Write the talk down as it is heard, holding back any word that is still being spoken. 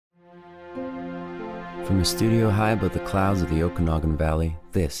From a studio high above the clouds of the Okanagan Valley,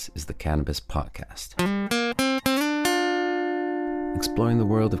 this is the Cannabis Podcast. Exploring the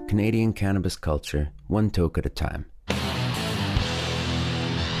world of Canadian cannabis culture, one toke at a time.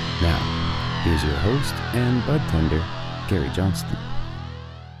 Now, here's your host and bud tender, Gary Johnston.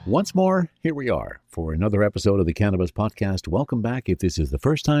 Once more, here we are for another episode of the Cannabis Podcast. Welcome back. If this is the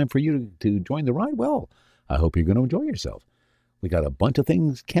first time for you to join the ride, well, I hope you're going to enjoy yourself. We got a bunch of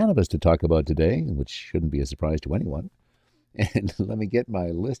things cannabis to talk about today, which shouldn't be a surprise to anyone. And let me get my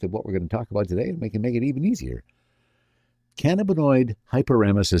list of what we're going to talk about today and make it even easier. Cannabinoid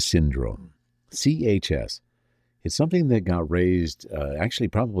Hyperemesis Syndrome, CHS. It's something that got raised actually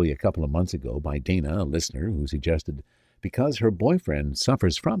probably a couple of months ago by Dana, a listener, who suggested because her boyfriend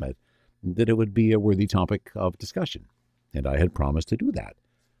suffers from it, that it would be a worthy topic of discussion. And I had promised to do that.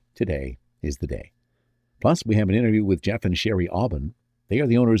 Today is the day. Plus, we have an interview with Jeff and Sheri Aubin. They are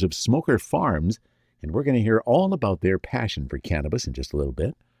the owners of Smoker Farms, and we're going to hear all about their passion for cannabis in just a little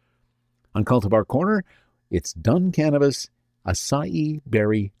bit. On Cultivar Corner, it's Dunn Cannabis Acai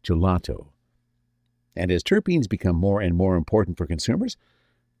Berry Gelato. And as terpenes become more and more important for consumers,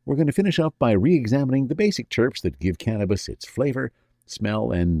 we're going to finish up by re-examining the basic terps that give cannabis its flavor,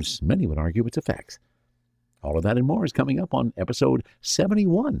 smell, and many would argue its effects. All of that and more is coming up on episode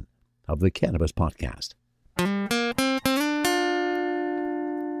 71 of the Cannabis Podcast.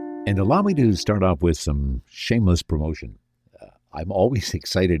 And allow me to start off with some shameless promotion. I'm always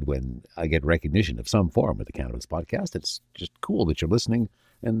excited when I get recognition of some form with the Cannabis Podcast. It's just cool that you're listening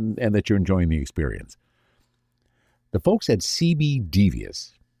and that you're enjoying the experience. The folks at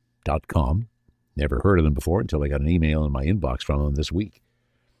cbdevious.com, never heard of them before until I got an email in my inbox from them this week.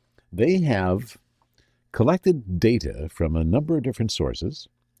 They have collected data from a number of different sources,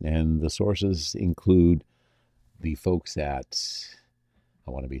 and the sources include the folks at, I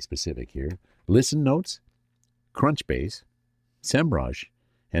want to be specific here, Listen Notes, Crunchbase, SEMrush,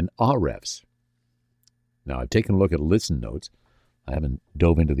 and Ahrefs. Now, I've taken a look at Listen Notes. I haven't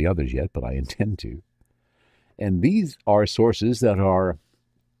dove into the others yet, but I intend to. And these are sources that are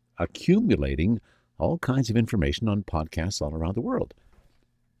accumulating all kinds of information on podcasts all around the world.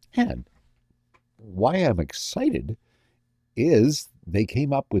 And why I'm excited is they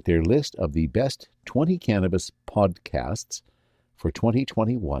came up with their list of the best 20 cannabis podcasts for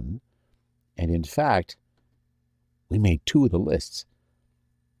 2021. And in fact, we made two of the lists.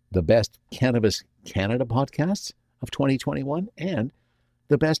 The best Cannabis Canada podcasts of 2021 and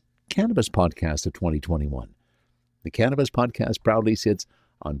the best cannabis podcast of 2021. The Cannabis Podcast proudly sits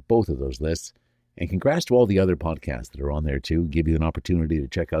on both of those lists. And congrats to all the other podcasts that are on there too. Give you an opportunity to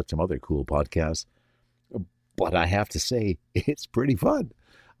check out some other cool podcasts. But I have to say, it's pretty fun.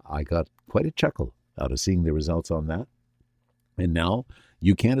 I got quite a chuckle out of seeing the results on that. And now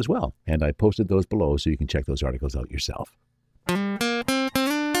you can as well. And I posted those below so you can check those articles out yourself.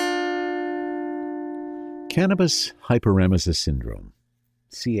 Cannabis Hyperemesis Syndrome,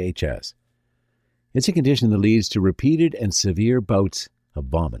 CHS. It's a condition that leads to repeated and severe bouts of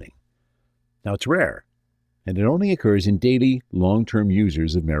vomiting. Now, it's rare, and it only occurs in daily, long-term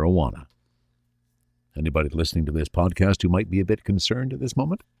users of marijuana. Anybody listening to this podcast who might be a bit concerned at this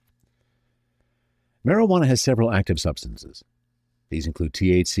moment? Marijuana has several active substances. These include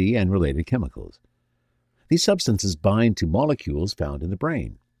THC and related chemicals. These substances bind to molecules found in the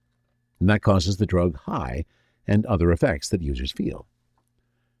brain, and that causes the drug high and other effects that users feel.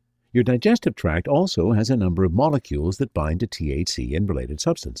 Your digestive tract also has a number of molecules that bind to THC and related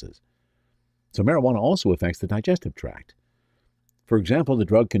substances. So marijuana also affects the digestive tract. For example, the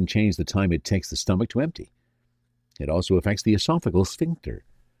drug can change the time it takes the stomach to empty. It also affects the esophageal sphincter.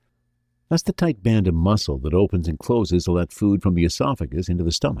 That's the tight band of muscle that opens and closes to let food from the esophagus into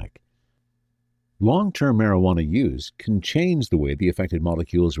the stomach. Long-term marijuana use can change the way the affected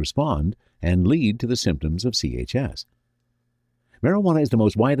molecules respond and lead to the symptoms of CHS. Marijuana is the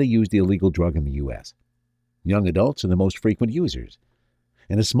most widely used illegal drug in the U.S. Young adults are the most frequent users,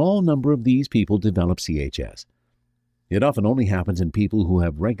 and a small number of these people develop CHS. It often only happens in people who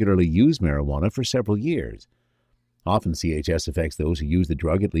have regularly used marijuana for several years. Often CHS affects those who use the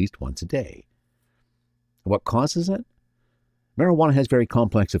drug at least once a day. What causes it? Marijuana has very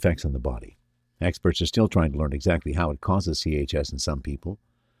complex effects on the body. Experts are still trying to learn exactly how it causes CHS in some people.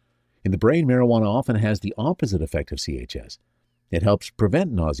 In the brain, marijuana often has the opposite effect of CHS. It helps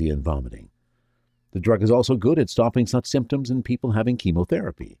prevent nausea and vomiting. The drug is also good at stopping such symptoms in people having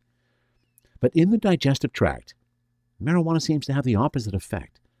chemotherapy. But in the digestive tract, marijuana seems to have the opposite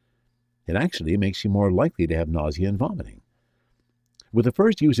effect. It actually makes you more likely to have nausea and vomiting. With the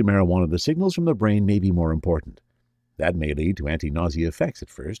first use of marijuana, the signals from the brain may be more important. That may lead to anti-nausea effects at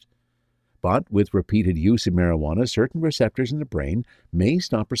first. But with repeated use of marijuana, certain receptors in the brain may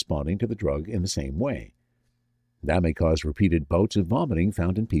stop responding to the drug in the same way. That may cause repeated bouts of vomiting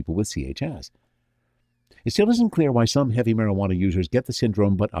found in people with CHS. It still isn't clear why some heavy marijuana users get the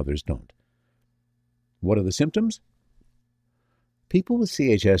syndrome but others don't. What are the symptoms? People with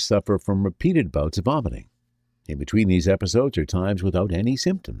CHS suffer from repeated bouts of vomiting. In between these episodes are times without any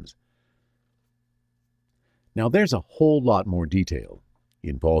symptoms. Now, there's a whole lot more detail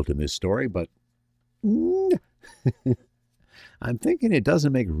involved in this story, but I'm thinking it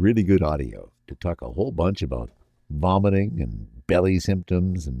doesn't make really good audio to talk a whole bunch about vomiting and belly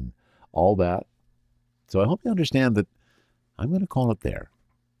symptoms and all that. So I hope you understand that I'm going to call it there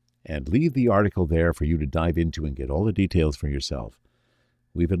and leave the article there for you to dive into and get all the details for yourself.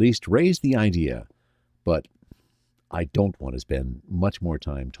 We've at least raised the idea, but I don't want to spend much more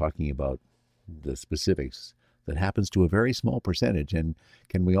time talking about the specifics. That happens to a very small percentage, and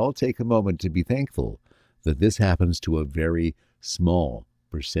can we all take a moment to be thankful that this happens to a very small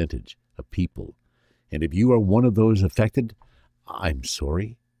percentage of people? And if you are one of those affected, I'm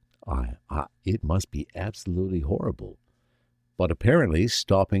sorry. It must be absolutely horrible. But apparently,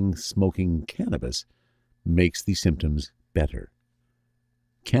 stopping smoking cannabis makes the symptoms better.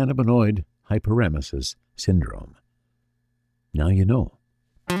 Cannabinoid Hyperemesis Syndrome. Now you know.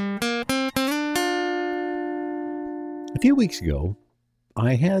 A few weeks ago,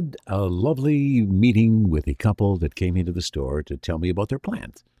 I had a lovely meeting with a couple that came into the store to tell me about their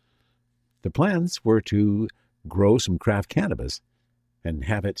plans. The plans were to grow some craft cannabis and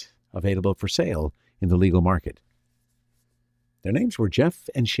have it available for sale in the legal market. Their names were Jeff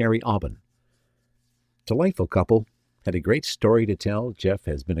and Sheri Aubin. Delightful couple, had a great story to tell. Jeff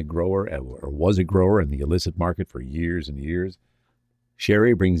has been a grower, or was a grower in the illicit market for years and years.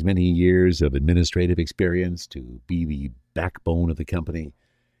 Sheri brings many years of administrative experience to be the backbone of the company,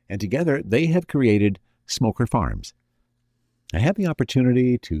 and together they have created Smoker Farms. I had the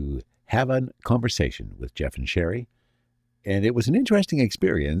opportunity to have a conversation with Jeff and Sheri, and it was an interesting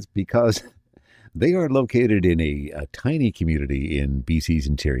experience because they are located in a tiny community in BC's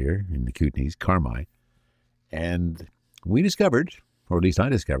interior, in the Kootenays, Carmi, and we discovered, or at least I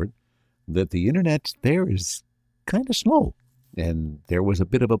discovered, that the internet there is kind of slow. And there was a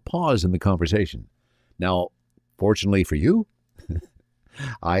bit of a pause in the conversation. Now, fortunately for you,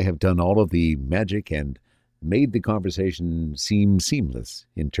 I have done all of the magic and made the conversation seem seamless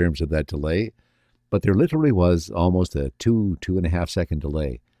in terms of that delay. But there literally was almost a 2.5 second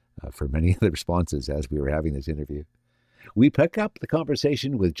delay for many of the responses as we were having this interview. We pick up the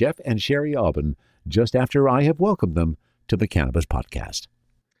conversation with Jeff and Sheri Aubin just after I have welcomed them to the Cannabis Podcast.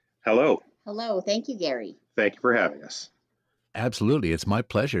 Hello. Hello. Thank you, Gary. Thank you for having us. Absolutely. It's my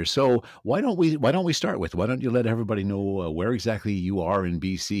pleasure. So why don't we start with, why don't you let everybody know where exactly you are in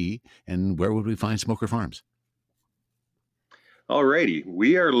BC and where would we find Smoker Farms? All righty.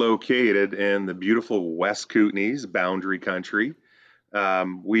 We are located in the beautiful West Kootenays, boundary country.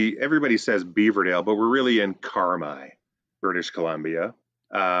 Everybody says Beaverdale, but we're really in Carmi, British Columbia.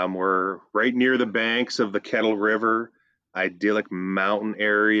 We're right near the banks of the Kettle River, idyllic mountain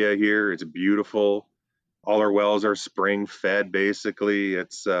area here. It's beautiful. All our wells are spring fed, basically.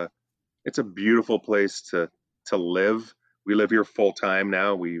 It's a beautiful place to live. We live here full time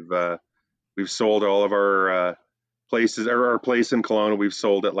now. We've sold all of our places, or our place in Kelowna. We've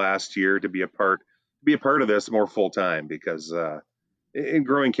sold it last year to be a part of this more full time, because in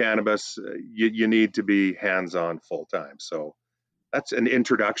growing cannabis, you need to be hands on full time. So that's an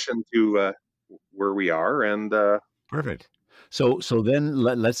introduction to where we are. And perfect. So then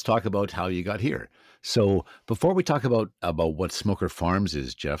let's talk about how you got here. So before we talk about what Smoker Farms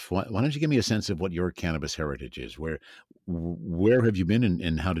is, Jeff, why don't you give me a sense of what your cannabis heritage is? Where have you been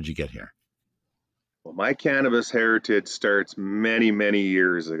and how did you get here? Well, my cannabis heritage starts many, many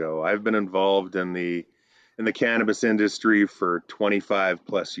years ago. I've been involved in the cannabis industry for 25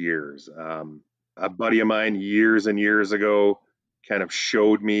 plus years. A buddy of mine years and years ago kind of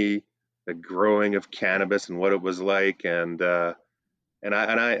showed me the growing of cannabis and what it was like, and I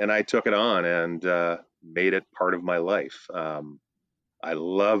took it on and made it part of my life. I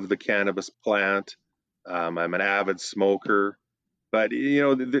love the cannabis plant. I'm an avid smoker, but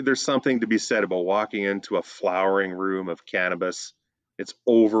there's something to be said about walking into a flowering room of cannabis. It's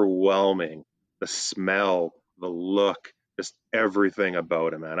overwhelming. The smell, the look, just everything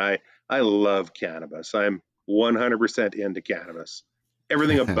about it, man. I love cannabis. I'm 100% into cannabis.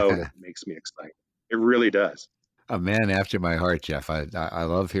 Everything about it makes me excited. It really does. A man after my heart, Jeff. I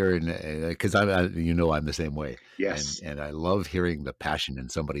love hearing, because I'm the same way, Yes. and I love hearing the passion in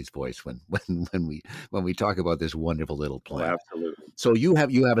somebody's voice when we talk about this wonderful little Oh, plant. absolutely. So you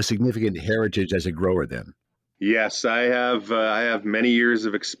have a significant heritage as a grower, then. Yes, I have. I have many years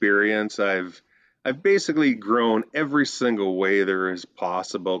of experience. I've basically grown every single way there is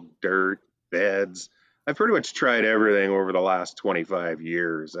possible: dirt, beds. I've pretty much tried everything over the last 25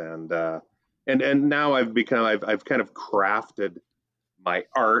 years, and now I've kind of crafted my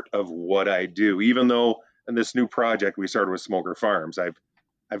art of what I do. Even though in this new project we started with Smoker Farms,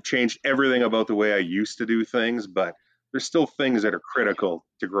 I've changed everything about the way I used to do things, but there's still things that are critical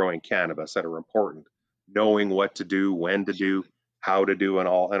to growing cannabis that are important. Knowing what to do, when to do, how to do, and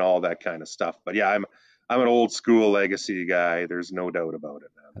all that kind of stuff. But yeah, I'm an old school legacy guy. There's no doubt about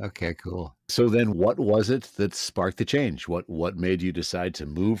it, man. Okay, cool. So then what was it that sparked the change? What made you decide to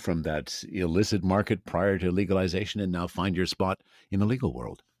move from that illicit market prior to legalization and now find your spot in the legal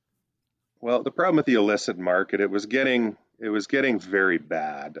world? Well, the problem with the illicit market, it was getting very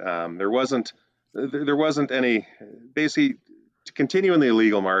bad. There wasn't any basically to continue in the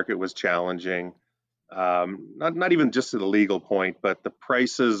illegal market was challenging. Not even just to the legal point, but the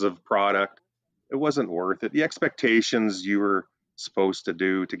prices of product, it wasn't worth it. The expectations you were supposed to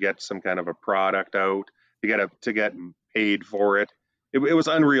do to get some kind of a product out, to get paid for it, it was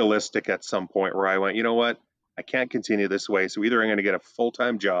unrealistic at some point where I went, you know what, I can't continue this way. So either I'm going to get a full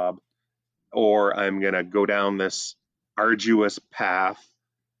time job or I'm going to go down this arduous path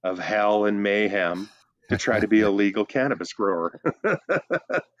of hell and mayhem to try to be a legal cannabis grower.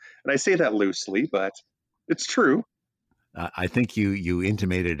 And I say that loosely, but it's true. I think you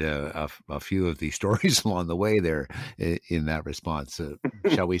intimated a few of the stories along the way there in that response.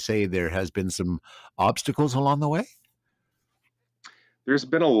 Shall we say there has been some obstacles along the way? There's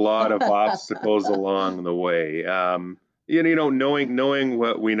been a lot of obstacles along the way. Knowing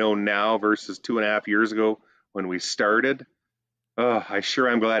what we know now versus 2.5 years ago when we started, I sure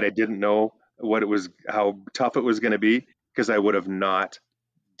am glad I didn't know how tough it was going to be, because I would have not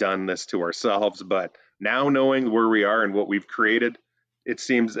done this to ourselves. But now knowing where we are and what we've created, it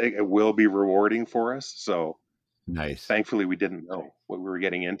seems like it will be rewarding for us. So Nice. thankfully, we didn't know what we were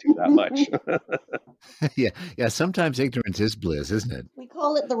getting into that much. Yeah, yeah. Sometimes ignorance is bliss, isn't it? We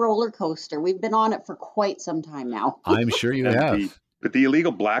call it the roller coaster. We've been on it for quite some time now. I'm sure you and have. the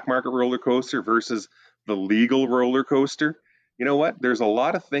illegal black market roller coaster versus the legal roller coaster. You know what? There's a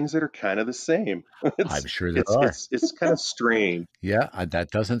lot of things that are kind of the same. I'm It's sure there it's are. it's it's kind of strange. Yeah,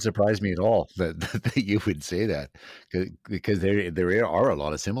 that doesn't surprise me at all that you would say that, because there are a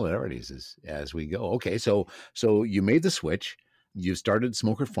lot of similarities as we go. Okay, so you made the switch, you started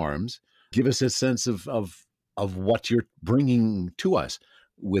Smoker Farms. Give us a sense of what you're bringing to us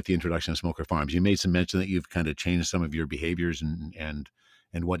with the introduction of Smoker Farms. You made some mention that you've kind of changed some of your behaviors and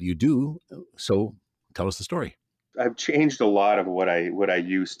what you do. So tell us the story. I've changed a lot of what I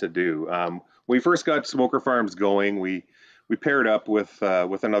used to do. When we first got Smoker Farms going, we paired up with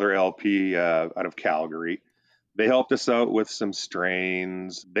another LP out of Calgary. They helped us out with some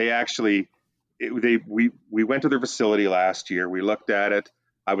strains. They actually we went to their facility last year. We looked at it.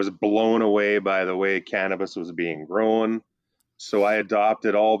 I was blown away by the way cannabis was being grown. So I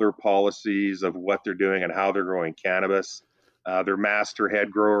adopted all their policies of what they're doing and how they're growing cannabis. Their master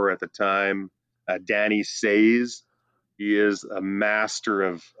head grower at the time, Danny Says, he is a master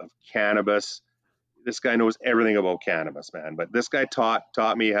of cannabis. This guy knows everything about cannabis, man. But this guy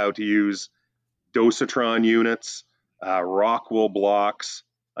taught me how to use dosatron units, rock wool blocks,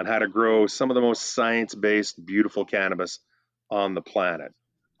 on how to grow some of the most science-based, beautiful cannabis on the planet.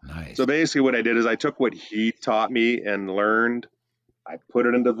 Nice. So basically, what I did is I took what he taught me and learned. I put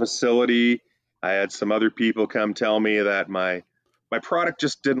it into the facility. I had some other people come tell me that my product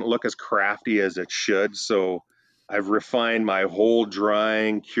just didn't look as crafty as it should. So I've refined my whole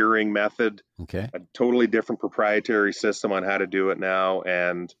drying, curing method, Okay. a totally different proprietary system on how to do it now.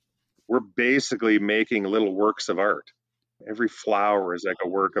 And we're basically making little works of art. Every flower is like a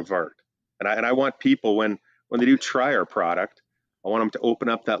work of art. And I want people, when they do try our product, I want them to open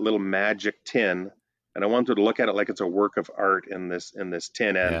up that little magic tin, and I want them to look at it like it's a work of art in this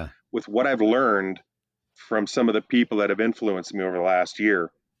tin. And Yeah. with what I've learned from some of the people that have influenced me over the last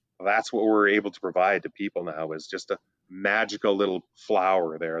year, that's what we're able to provide to people now, is just a magical little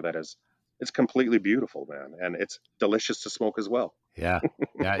flower there that is, it's completely beautiful, man, and it's delicious to smoke as well. Yeah,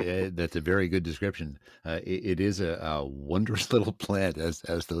 yeah, that's a very good description. It is a wondrous little plant as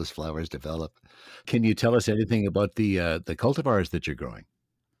those flowers develop. Can you tell us anything about the cultivars that you're growing?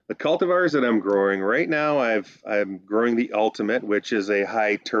 The cultivars that I'm growing right now, I'm growing the Ultimate, which is a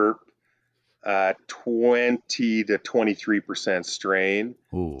high terp 20 to 23% strain.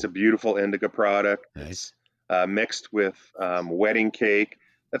 Ooh, It's a beautiful indica product. nice. It's mixed with wedding cake.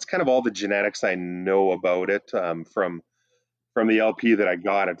 That's kind of all the genetics I know about it from the LP that I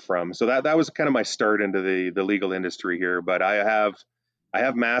got it from. So that was kind of my start into the legal industry here. But I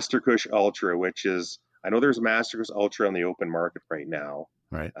have Master Kush Ultra, which is, I know there's Master Kush Ultra on the open market right now.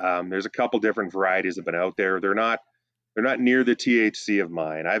 Right. There's a couple different varieties that have been out there. They're not near the THC of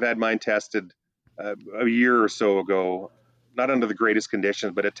mine. I've had mine tested a year or so ago, not under the greatest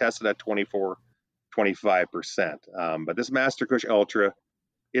conditions, but it tested at 24, 25%. But this Master Kush Ultra,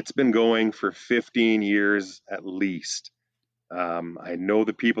 it's been going for 15 years at least. I know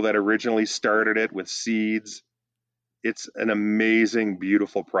the people that originally started it with seeds. It's an amazing,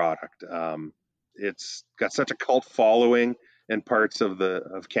 beautiful product. It's got such a cult following in parts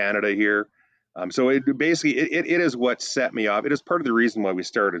of Canada here. So it basically it is what set me off. It is part of the reason why we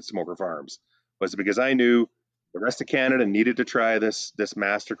started Smoker Farms, was because I knew the rest of Canada needed to try this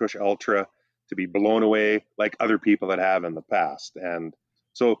Master Kush Ultra to be blown away like other people that have in the past. And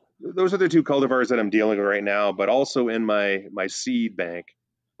so those are the two cultivars that I'm dealing with right now, but also in my seed bank,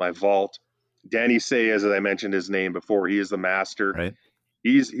 my vault. Danny Say, as I mentioned his name before, he is the master. Right.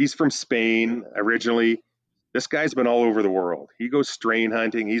 He's from Spain originally. This guy's been all over the world. He goes strain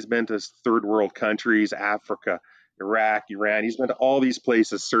hunting. He's been to third world countries, Africa, Iraq, Iran. He's been to all these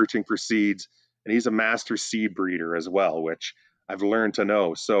places searching for seeds, and he's a master seed breeder as well, which I've learned to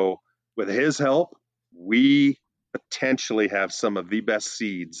know. So with his help, we potentially have some of the best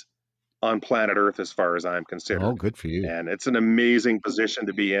seeds on planet Earth as far as I'm considered. Oh, good for you. And it's an amazing position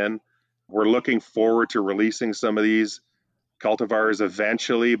to be in. We're looking forward to releasing some of these cultivars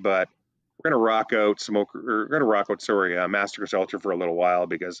eventually, but we're going to rock out Master Kush Ultra for a little while,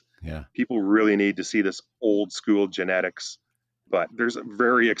 because people really need to see this old school genetics. But there's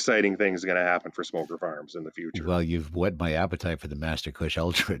very exciting things going to happen for Smoker Farms in the future. Well, you've whet my appetite for the Master Kush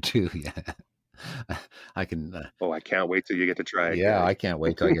Ultra too. Yeah. I can. I can't wait till you get to try it. Yeah, I can't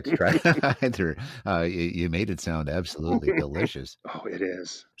wait till I get to try it either. You made it sound absolutely delicious. Oh, it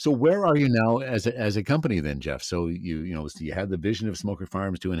is. So where are you now as a company then, Jeff? So you had the vision of Smoker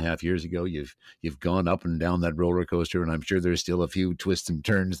Farms 2.5 years ago. You've gone up and down that roller coaster, and I'm sure there's still a few twists and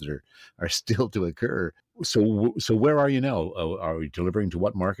turns that are still to occur. So where are you now? Are you delivering to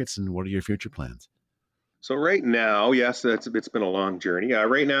what markets, and what are your future plans? So right now, yes, it's been a long journey.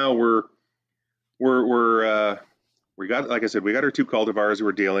 Right now we got, like I said, we got our two cultivars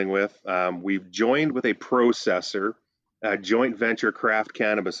we're dealing with. We've joined with a processor, Joint Venture Craft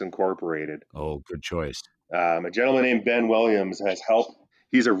Cannabis Incorporated. Oh, good choice. A gentleman named Ben Williams has helped.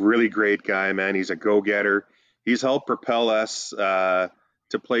 He's a really great guy, man. He's a go-getter. He's helped propel us to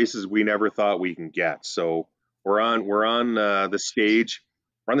places we never thought we can get. So we're on the stage.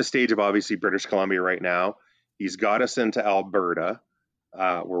 We're on the stage of obviously British Columbia right now. He's got us into Alberta.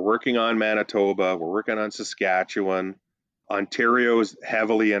 We're working on Manitoba. We're working on Saskatchewan. Ontario's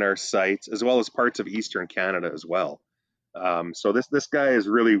heavily in our sights, as well as parts of Eastern Canada as well. So this guy has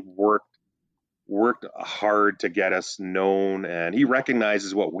really worked hard to get us known, and he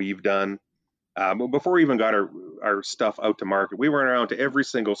recognizes what we've done. Before we even got our stuff out to market, we went around to every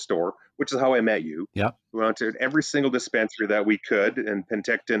single store, which is how I met you. Yeah. We went to every single dispensary that we could in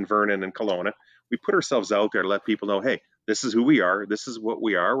Penticton, Vernon, and Kelowna. We put ourselves out there to let people know, hey, this is who we are. This is what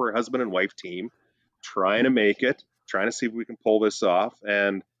we are. We're a husband and wife team trying to make it, trying to see if we can pull this off.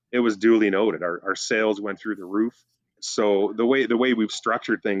 And it was duly noted. Our sales went through the roof. So the way we've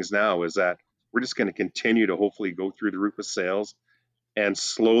structured things now is that we're just going to continue to hopefully go through the roof of sales and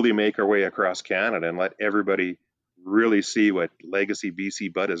slowly make our way across Canada and let everybody really see what Legacy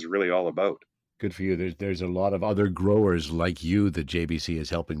BC Bud is really all about. Good for you. There's a lot of other growers like you that JBC is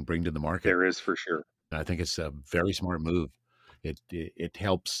helping bring to the market. There is, for sure. I think it's a very smart move. It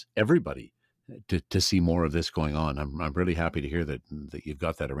helps everybody to see more of this going on. I'm really happy to hear that you've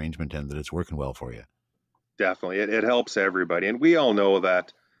got that arrangement and that it's working well for you. Definitely. It helps everybody. And we all know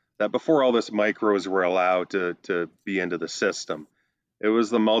that before all this micros were allowed to be into the system, it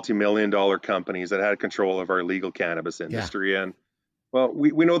was the multi-million-dollar companies that had control of our legal cannabis industry. Yeah. And well,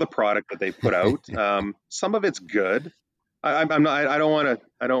 we know the product that they put out. Some of it's good. I don't want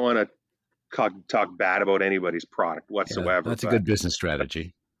to talk bad about anybody's product whatsoever. That's a good business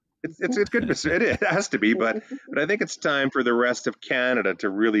strategy. It's good. It has to be, but I think it's time for the rest of Canada to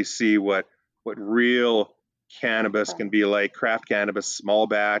really see what real cannabis can be like. Craft cannabis, small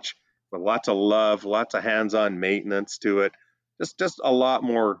batch, with lots of love, lots of hands-on maintenance to it. Just a lot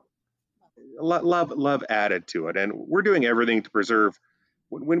more love added to it. And we're doing everything to preserve.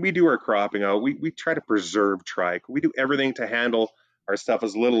 When we do our cropping out, we try to preserve trike. We do everything to handle our stuff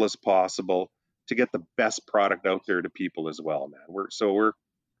as little as possible to get the best product out there to people as well, man. We're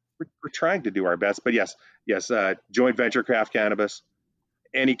trying to do our best. But yes, joint venture craft cannabis,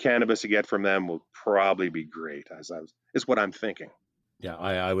 any cannabis you get from them will probably be great, is what I'm thinking. Yeah,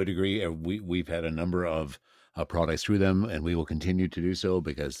 I would agree. We've had a number of products through them, and we will continue to do so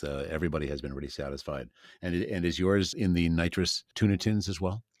because everybody has been really satisfied. And is yours in the nitrous tuna tins as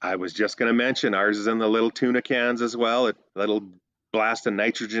well? I was just going to mention ours is in the little tuna cans as well. A little blast of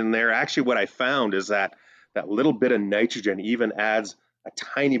nitrogen there. Actually, what I found is that little bit of nitrogen even adds a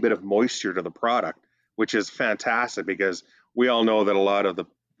tiny bit of moisture to the product, which is fantastic because we all know that a lot of the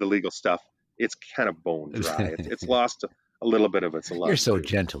legal stuff, it's kind of bone dry. It's lost a little bit of its luster. You're so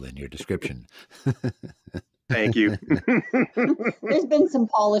gentle in your description. Thank you. There's been some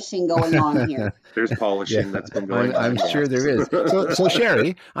polishing going on here. There's polishing that's been going on. I'm sure there is. So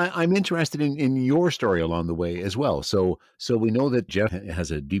Sheri, I'm interested in your story along the way as well. So we know that Jeff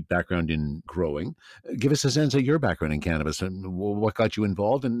has a deep background in growing. Give us a sense of your background in cannabis and what got you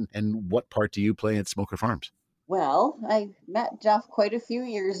involved and what part do you play at Smoker Farms? Well, I met Jeff quite a few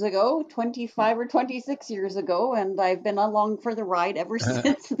years ago, 25 or 26 years ago, and I've been along for the ride ever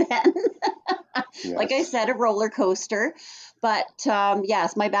since then. Yes. Like I said, a roller coaster. But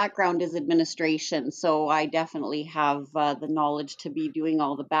yes, my background is administration, so I definitely have the knowledge to be doing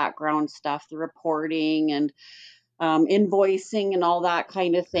all the background stuff, the reporting and invoicing and all that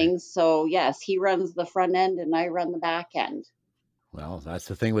kind of thing. So yes, he runs the front end and I run the back end. Well, that's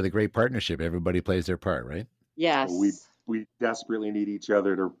the thing with a great partnership. Everybody plays their part, right? Yes. We desperately need each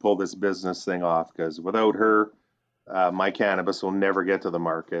other to pull this business thing off because without her, my cannabis will never get to the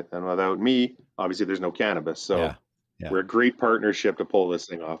market. And without me, obviously there's no cannabis. So we're a great partnership to pull this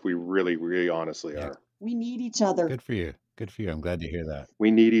thing off. We really, really honestly are. We need each other. Good for you. Good for you. I'm glad to hear that. We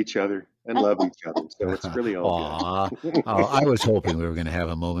need each other and love each other. So it's really all good. I was hoping we were going to have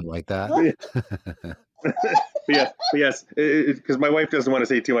a moment like that. Yes, because my wife doesn't want to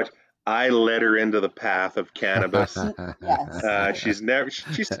say too much. I led her into the path of cannabis. Yes. She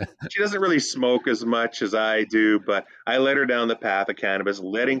doesn't really smoke as much as I do, but I led her down the path of cannabis,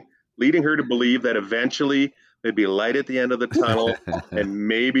 leading her to believe that eventually there'd be light at the end of the tunnel and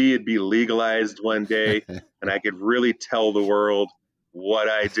maybe it'd be legalized one day and I could really tell the world what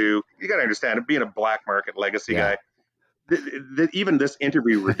I do. You got to understand, being a black market legacy guy, even this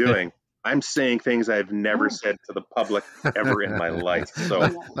interview we're doing, I'm saying things I've never said to the public ever in my life. So,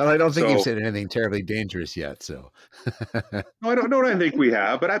 well, I don't think you've said anything terribly dangerous yet. So, no, I don't think we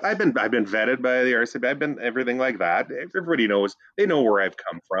have. But I've been vetted by the RCB. I've been everything like that. Everybody knows. They know where I've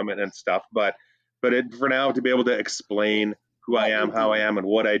come from and stuff. But for now to be able to explain who I am, how I am, and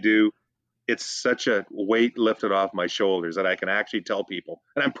what I do, it's such a weight lifted off my shoulders that I can actually tell people,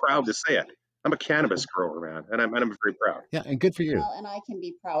 and I'm proud to say it. I'm a cannabis grower, man, and I'm very proud. Yeah, and good for you. Well, and I can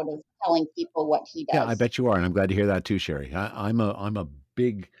be proud of telling people what he does. Yeah, I bet you are, and I'm glad to hear that too, Sheri. I'm a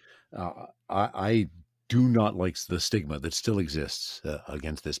big. I do not like the stigma that still exists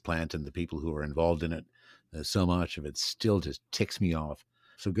against this plant and the people who are involved in it. So much of it still just ticks me off.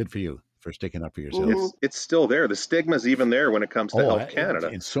 So good for you for sticking up for yourself. Mm-hmm. It's still there. The stigma's even there when it comes to Health Canada.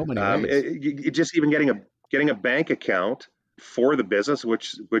 In so many ways. Just even getting a bank account for the business,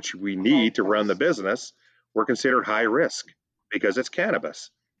 which we need to run the business, we're considered high risk because it's cannabis,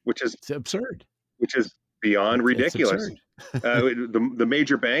 which is absurd, which is beyond ridiculous. The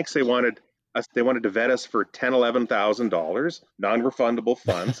major banks, they wanted to vet us for $10,000-$11,000 non-refundable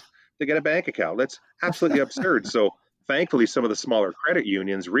funds to get a bank account. That's absolutely absurd. So thankfully, some of the smaller credit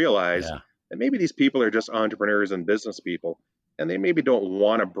unions realize that maybe these people are just entrepreneurs and business people, and they maybe don't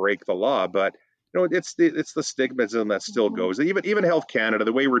want to break the law, but it's the stigmatism that still goes. Even Health Canada,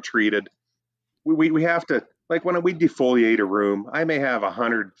 the way we're treated, we have to, like when we defoliate a room, I may have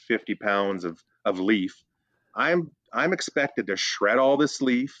 150 pounds of leaf. I'm expected to shred all this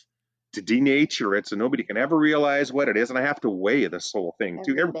leaf, to denature it so nobody can ever realize what it is, and I have to weigh this whole thing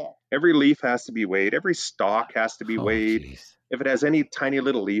too. Every leaf has to be weighed. Every stalk has to be weighed. Geez. If it has any tiny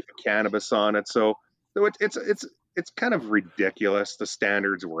little leaf of cannabis on it, so it's kind of ridiculous the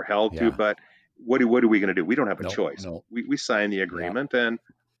standards we're held to, but. What are we going to do? We don't have a choice. No. We sign the agreement and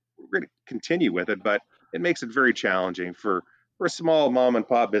we're going to continue with it, but it makes it very challenging for a small mom and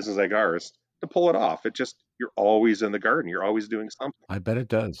pop business like ours to pull it off. You're always in the garden. You're always doing something. I bet it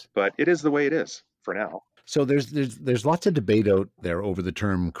does. But it is the way it is for now. So there's lots of debate out there over the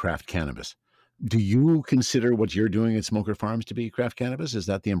term craft cannabis. Do you consider what you're doing at Smoker Farms to be craft cannabis? Is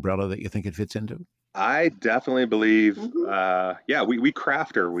that the umbrella that you think it fits into? I definitely believe, we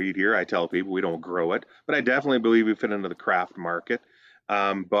craft our weed here. I tell people we don't grow it, but I definitely believe we fit into the craft market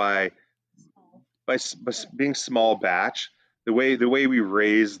by being small batch. the way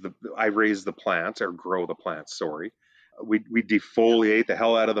I raise the plants or grow the plants. Sorry, we defoliate the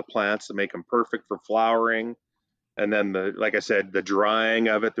hell out of the plants to make them perfect for flowering. And then like I said, the drying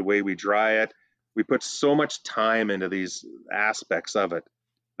of it, the way we dry it, we put so much time into these aspects of it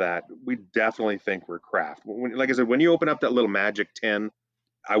that we definitely think we're craft. Like I said, when you open up that little magic tin,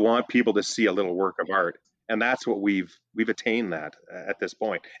 I want people to see a little work of art, and that's what we've attained that at this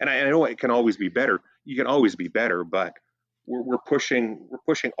point. And I know it can always be better. You can always be better, but we're pushing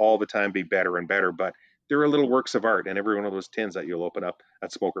all the time, be better and better. But there are little works of art in every one of those tins that you'll open up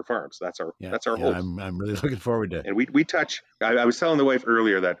at Smoker Farms. That's our hope. I'm really looking forward to. And we touch. I was telling the wife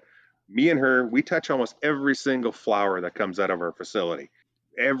earlier that me and her, we touch almost every single flower that comes out of our facility.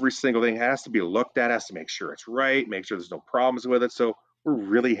 Every single thing has to be looked at, has to make sure it's right, make sure there's no problems with it. So we're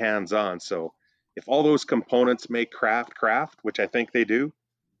really hands-on. So if all those components make craft, which I think they do,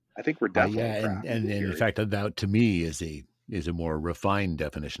 I think we're definitely craft. And in fact, that to me is a more refined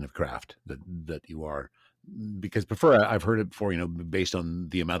definition of craft that you are. Because before I've heard it before, based on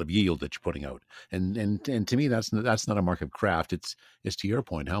the amount of yield that you're putting out, and to me that's not a mark of craft. It's to your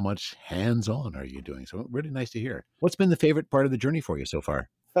point, how much hands-on are you doing? So really nice to hear. What's been the favorite part of the journey for you so far?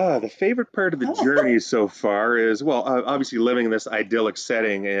 The favorite part of the journey so far is, well, obviously living in this idyllic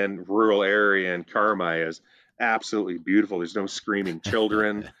setting in rural area in Carmi is absolutely beautiful. There's no screaming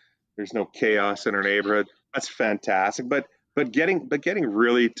children, there's no chaos in our neighborhood. That's fantastic. But getting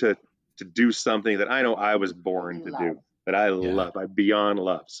really to do something that I know I was born to do, that I love, I beyond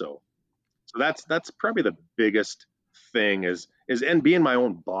love. So that's probably the biggest thing is and being my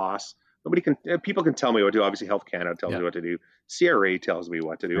own boss. People can tell me what to do. Obviously Health Canada tells me what to do. CRA tells me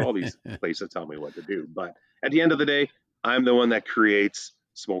what to do. All these places tell me what to do. But at the end of the day, I'm the one that creates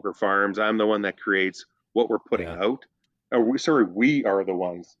Smoker Farms. I'm the one that creates what we're putting out. We are the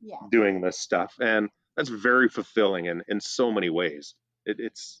ones doing this stuff. And that's very fulfilling in so many ways.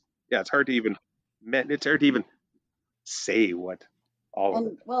 It's hard to even say what all of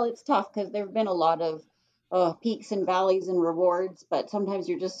it. Well, it's tough because there have been a lot of peaks and valleys and rewards, but sometimes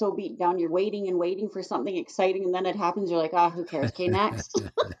you're just so beat down, you're waiting and waiting for something exciting, and then it happens, you're like, who cares? Okay, next.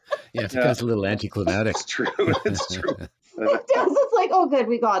 It becomes a little anticlimactic. It's true. It's true. It's like, oh, good,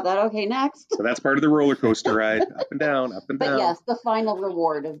 we got that. Okay, next. So that's part of the roller coaster ride, up and down, up and down. But yes, the final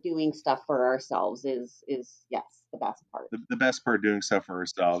reward of doing stuff for ourselves is yes, the best part. The best part, doing stuff for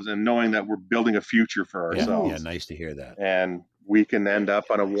ourselves and knowing that we're building a future for ourselves. Yeah, nice to hear that. And we can end up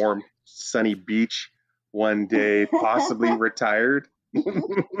on a warm, sunny beach one day, possibly retired.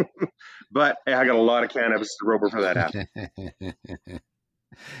 But I got a lot of cannabis to rope for that happen.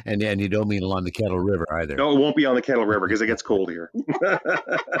 And you don't mean along the Kettle River either. No, it won't be on the Kettle River because it gets cold here.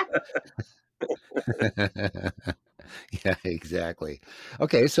 Yeah, exactly.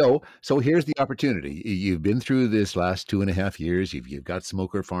 Okay, so here's the opportunity. You've been through this last 2.5 years. You've got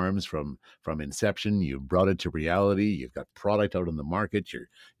Smoker Farms from inception. You've brought it to reality. You've got product out on the market. You're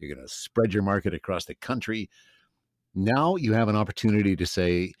going to spread your market across the country. Now you have an opportunity to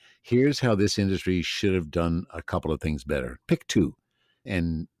say, here's how this industry should have done a couple of things better. Pick two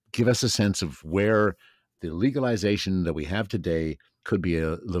and give us a sense of where the legalization that we have today could be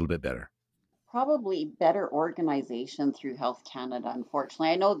a little bit better. Probably better organization through Health Canada, unfortunately.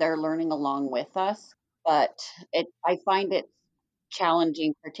 I know they're learning along with us, but I find it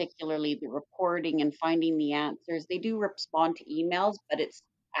challenging, particularly the reporting and finding the answers. They do respond to emails, but it's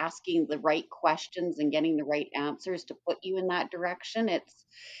asking the right questions and getting the right answers to put you in that direction.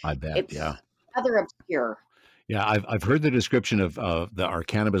 I bet, it's rather obscure. Yeah, I've heard the description of our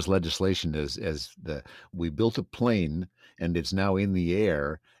cannabis legislation as we built a plane and it's now in the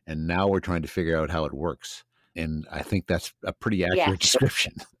air and now we're trying to figure out how it works. And I think that's a pretty accurate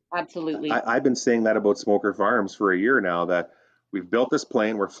description. Absolutely. I've been saying that about Smoker Farms for a year now, that we've built this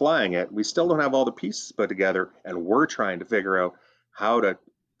plane, we're flying it, we still don't have all the pieces put together, and we're trying to figure out how to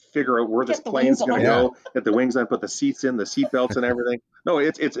figure out where this plane's going to go, get the wings on, put the seats in, the seat belts and everything. No,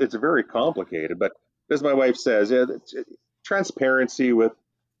 it's very complicated, but as my wife says, transparency with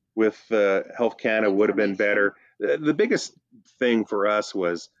Health Canada would have been better. The biggest thing for us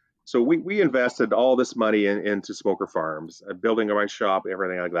was, so we invested all this money into Smoker Farms, building my shop,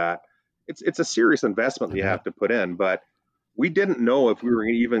 everything like that. It's a serious investment you have to put in, but we didn't know if we were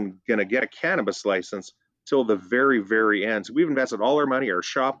even going to get a cannabis license till the very, very end. So we've invested all our money. Our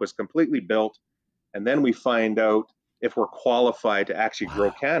shop was completely built, and then we find out if we're qualified to actually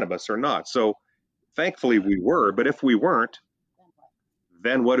grow cannabis or not. So thankfully we were, but if we weren't,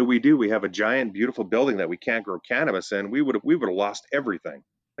 then what do? We have a giant, beautiful building that we can't grow cannabis in. We would have lost everything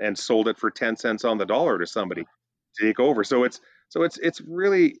and sold it for 10 cents on the dollar to somebody to take over. So it's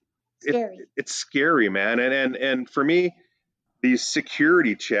really scary. It's scary, man. And for me, these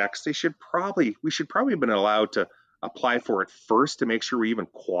security checks, we should probably have been allowed to apply for it first to make sure we even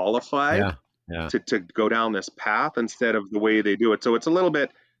qualified to go down this path instead of the way they do it. So it's a little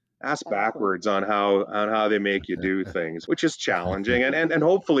bit ass backwards on how they make you do things, which is challenging. And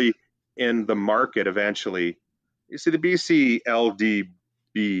hopefully in the market eventually, you see the BC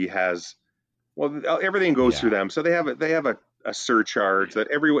LDB has, well, everything goes through them. So they have a surcharge that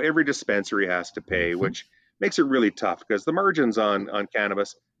every dispensary has to pay, which makes it really tough because the margins on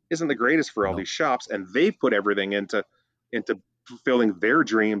cannabis isn't the greatest for all these shops, and they've put everything into fulfilling their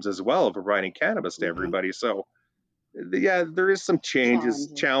dreams as well of providing cannabis to everybody. So there is some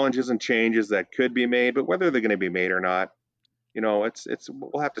challenges and changes that could be made, but whether they're going to be made or not,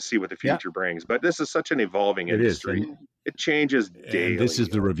 we'll have to see what the future brings. But this is such an evolving industry. It changes daily. And this is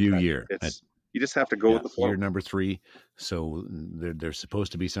the review year. You just have to go with the flow. Year number 3. So there's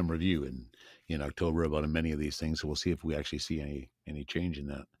supposed to be some review in October about many of these things. So we'll see if we actually see any change in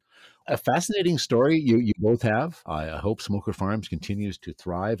that. A fascinating story you both have. I hope Smoker Farms continues to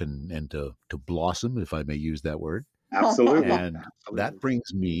thrive and to blossom, if I may use that word. Absolutely. And that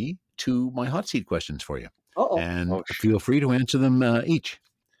brings me to my hot seat questions for you. Uh-oh. And feel free to answer them each.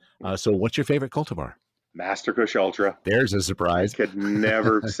 So what's your favorite cultivar? Master Kush Ultra. There's a surprise. I could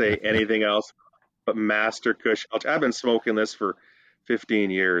never say anything else but Master Kush Ultra. I've been smoking this for 15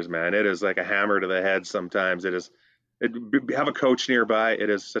 years, man. It is like a hammer to the head sometimes. Have a coach nearby. It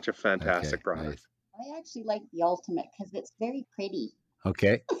is such a fantastic product. Nice. I actually like the Ultimate because it's very pretty.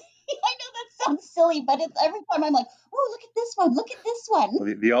 Okay. I know that sounds silly, but it's every time I'm like, oh, look at this one. Look at this one.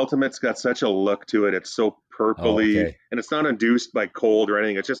 Well, the Ultimate's got such a look to it. It's so purpley, and it's not induced by cold or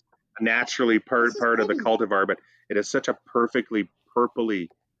anything. It's just naturally part of the cultivar, but it is such a perfectly purpley,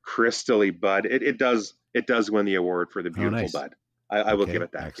 crystally bud. It does win the award for the beautiful bud. I will give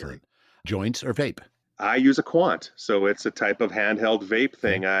it that. Excellent. Joints or vape? I use a Quant, so it's a type of handheld vape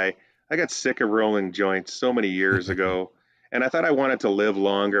thing. I got sick of rolling joints so many years ago, and I thought I wanted to live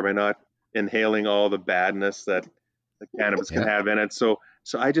longer by not inhaling all the badness that the cannabis can have in it. So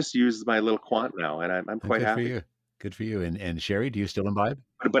I just use my little Quant now, and I'm quite happy. Good for you. And Sheri, do you still imbibe?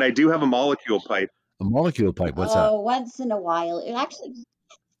 But I do have a molecule pipe. A molecule pipe. What's that? Oh, once in a while. It actually.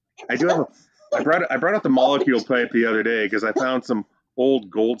 I do have I brought out the molecule pipe the other day because I found some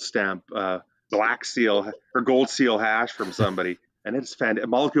old gold stamp black seal or gold seal hash from somebody, and it's fantastic.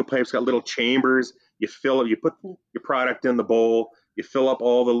 Molecule pipe's got little chambers. You fill it. You put your product in the bowl. You fill up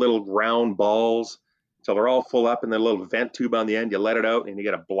all the little round balls till they're all full up, and then a little vent tube on the end. You let it out, and you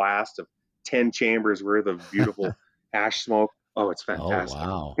get a blast of 10 chambers worth of beautiful hash smoke. Oh, it's fantastic.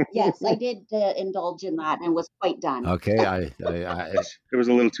 Oh, wow. Yes, I did indulge in that and was quite done. Okay. It was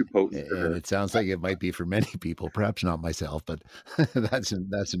a little too potent. It sounds like it might be for many people, perhaps not myself, but that's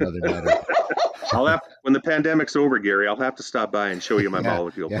another matter. When the pandemic's over, Gary, I'll have to stop by and show you my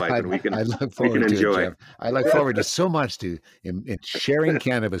molecule pipe, and we can enjoy it. I look forward to so much in sharing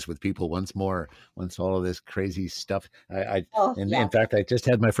cannabis with people once all of this crazy stuff. In fact, I just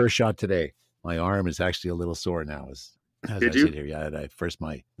had my first shot today. My arm is actually a little sore now. Did you? Sit here. Yeah, I first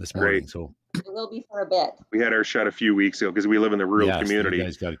this morning. So it will be for a bit. We had our shot a few weeks ago because we live in the rural community. You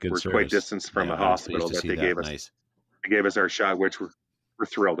guys got good service. We're quite distant from a hospital that they gave us. Nice. They gave us our shot, which we're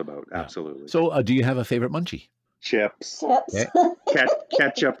thrilled about. Yeah. Absolutely. So, do you have a favorite munchie? Chips.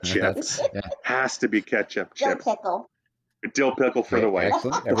 Ketchup chips. Has to be ketchup chips. Dill pickle for the wife.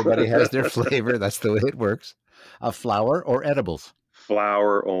 Excellent. Everybody has their flavor. That's the way it works. Flour or edibles?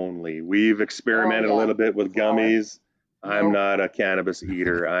 Flour only. We've experimented a little bit with gummies. I'm not a cannabis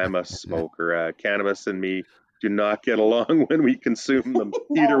eater. I'm a smoker. Cannabis and me do not get along when we consume them.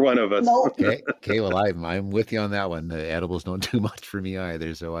 Either one of us. Okay. Well, I'm with you on that one. The edibles don't do much for me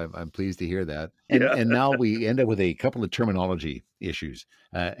either, so I'm pleased to hear that. And now we end up with a couple of terminology issues.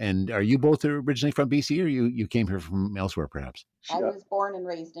 And are you both originally from BC, or you came here from elsewhere, perhaps? I was born and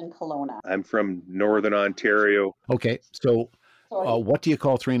raised in Kelowna. I'm from Northern Ontario. Okay. So what do you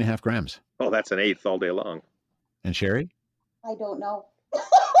call 3.5 grams? Oh, that's an eighth all day long. And Sheri? I don't know.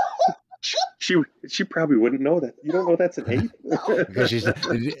 She probably wouldn't know that. You don't know that's an eighth? Because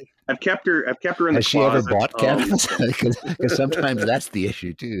I've kept her in the closet. Has she ever bought cannabis? Because sometimes that's the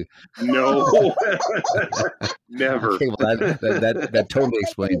issue too. No, never. Okay, well, that totally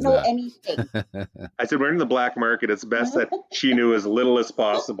explains that. Anything. I said, we're in the black market. It's best that she knew as little as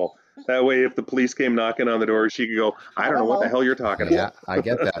possible. That way, if the police came knocking on the door, she could go, I don't know what the hell you're talking about. Yeah, I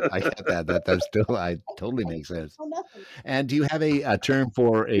get that. That still totally makes sense. And do you have a term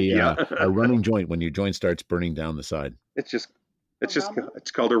for a running joint when your joint starts burning down the side? It's just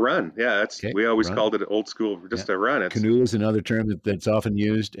it's called a run. Yeah, Okay, we always run. called it old school, just a run. Canoe is another term that's often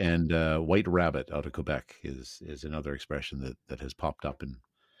used, and white rabbit out of Quebec is another expression that has popped up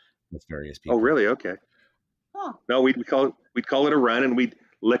with various Oh, people. really? Okay. Huh. No, we'd call it a run, and we'd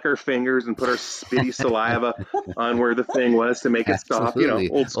lick our fingers and put our spitty saliva on where the thing was to make it stop.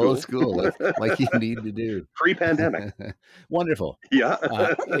 Old school. Old school, like you need to do. Pre-pandemic. Wonderful. Yeah.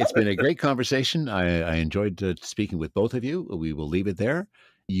 It's been a great conversation. I enjoyed speaking with both of you. We will leave it there.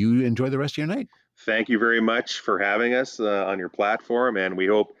 You enjoy the rest of your night. Thank you very much for having us on your platform, and we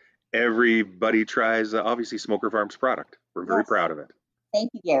hope everybody tries, obviously, Smoker Farms product. We're very proud of it. Thank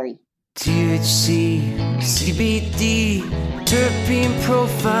you, Gary. THC, CBD, terpene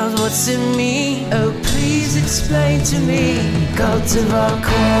profiles, what's in me? Oh, please explain to me. Cultivar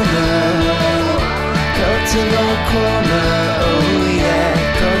Corner, Cultivar Corner, oh yeah.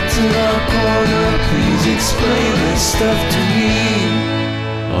 Cultivar Corner, please explain this stuff to me.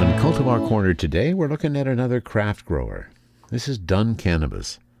 On Cultivar Corner today, we're looking at another craft grower. This is Dunn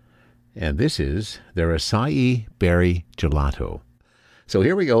Cannabis, and this is their Acai Berry Gelato. So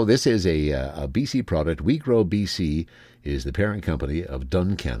here we go. This is a BC product. We Grow BC is the parent company of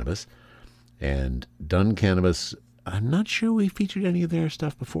Dunn Cannabis. And Dunn Cannabis, I'm not sure we featured any of their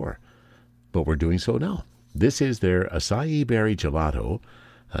stuff before, but we're doing so now. This is their Acai Berry Gelato,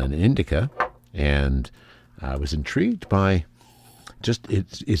 an indica, and I was intrigued by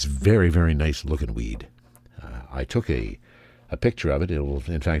it's very, very nice looking weed. I took a picture of it. It will,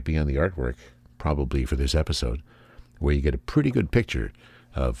 in fact, be on the artwork, probably for this episode, where you get a pretty good picture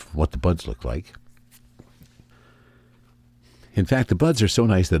of what the buds look like. In fact, the buds are so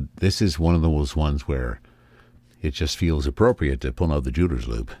nice that this is one of those ones where it just feels appropriate to pull out the jeweler's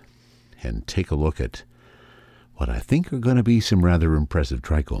loupe and take a look at what I think are going to be some rather impressive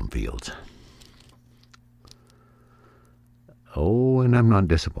trichome fields. Oh, and I'm not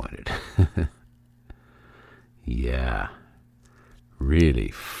disappointed. Yeah, really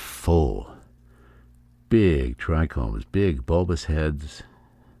full. Big trichomes, big bulbous heads,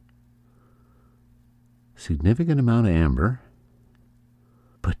 significant amount of amber,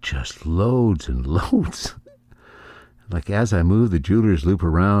 but just loads and loads. Like as I move the jeweler's loupe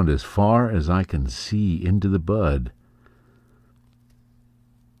around as far as I can see into the bud,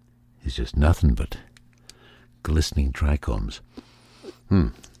 it's just nothing but glistening trichomes.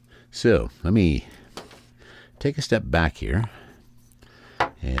 So let me take a step back here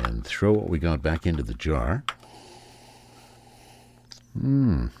and throw what we got back into the jar.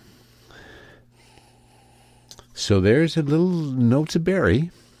 So there's a little notes of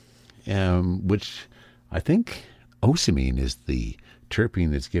berry, which I think ocimene is the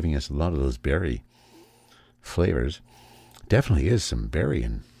terpene that's giving us a lot of those berry flavors. Definitely is some berry,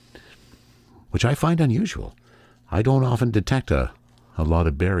 which I find unusual. I don't often detect a lot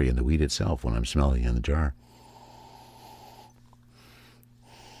of berry in the weed itself when I'm smelling in the jar.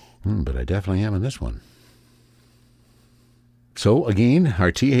 But I definitely am in this one. So again,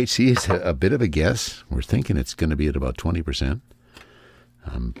 our THC is a bit of a guess. We're thinking it's going to be at about 20%.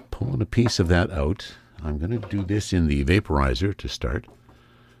 I'm pulling a piece of that out. I'm going to do this in the vaporizer to start,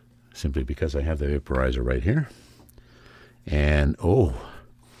 simply because I have the vaporizer right here. And oh,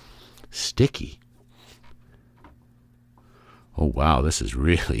 sticky. Oh wow, this is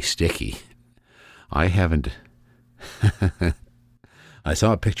really sticky. I haven't... I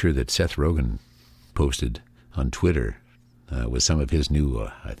saw a picture that Seth Rogen posted on Twitter with some of his new,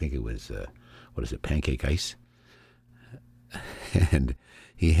 I think it was, pancake ice? And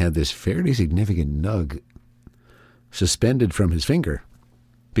he had this fairly significant nug suspended from his finger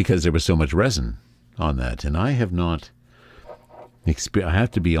because there was so much resin on that. And I have not, I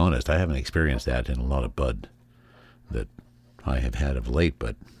have to be honest, I haven't experienced that in a lot of bud that I have had of late,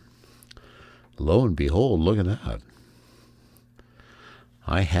 but lo and behold, look at that.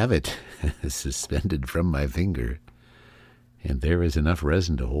 I have it suspended from my finger, and there is enough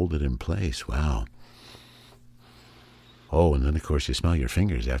resin to hold it in place. Wow. Oh, and then, of course, you smell your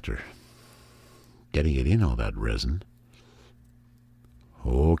fingers after getting it in all that resin.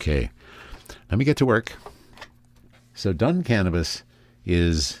 Okay, let me get to work. So Dunn Cannabis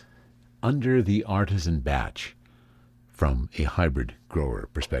is under the artisan batch from a hybrid grower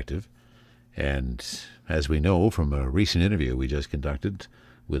perspective. And as we know from a recent interview we just conducted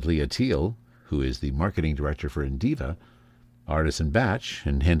with Leah Teal, who is the marketing director for Indiva, Artisan Batch,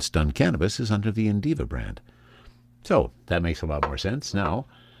 and hence Dunn Cannabis, is under the Indiva brand. So that makes a lot more sense now.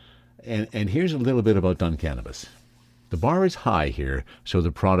 And here's a little bit about Dunn Cannabis. The bar is high here, so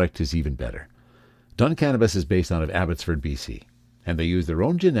the product is even better. Dunn Cannabis is based out of Abbotsford, BC, and they use their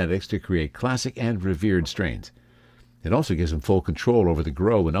own genetics to create classic and revered strains. It also gives them full control over the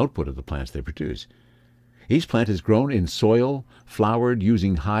grow and output of the plants they produce. Each plant is grown in soil, flowered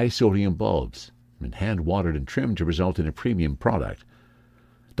using high-sodium bulbs, and hand-watered and trimmed to result in a premium product.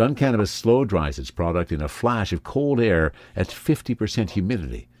 Dunn Cannabis slow dries its product in a flash of cold air at 50%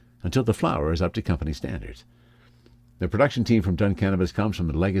 humidity until the flower is up to company standards. The production team from Dunn Cannabis comes from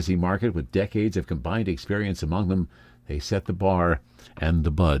the legacy market with decades of combined experience among them. They set the bar and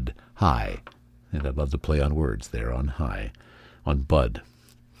the bud high. And I'd love to play on words there, on high, on bud.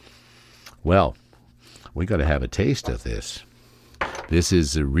 Well, we got to have a taste of this. This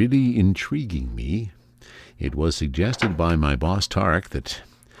is really intriguing me. It was suggested by my boss, Tarek, that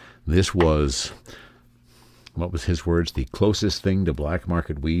this was, what was his words, the closest thing to black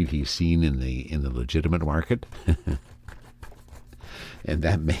market weed he's seen in the legitimate market. And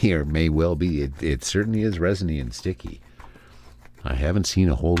that may or may well be. It certainly is resiny and sticky. I haven't seen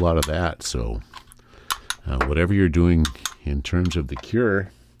a whole lot of that, so whatever you're doing in terms of the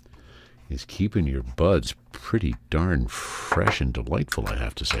cure is keeping your buds pretty darn fresh and delightful, I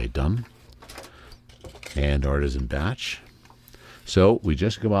have to say, Dunn. And artisan batch. So we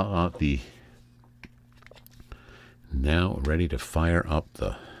just go out the, now ready to fire up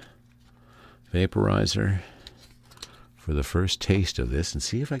the vaporizer for the first taste of this and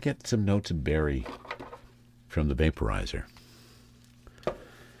see if I get some notes of berry from the vaporizer.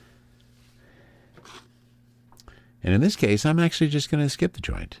 And in this case, I'm actually just going to skip the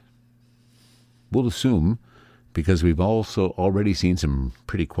joint. We'll assume, because we've also already seen some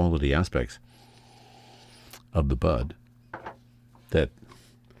pretty quality aspects of the bud, that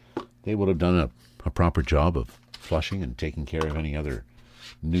they would have done a proper job of flushing and taking care of any other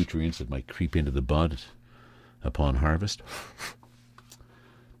nutrients that might creep into the bud upon harvest.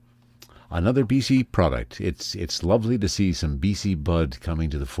 Another BC product. It's lovely to see some BC bud coming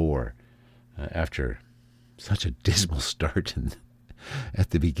to the fore after such a dismal start at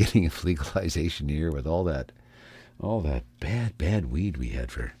the beginning of legalization here with all that bad weed we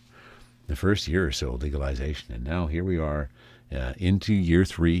had for the first year or so of legalization. And now here we are into year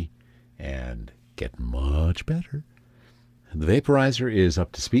 3 and getting much better. The vaporizer is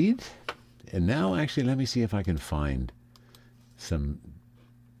up to speed. And now actually let me see if I can find some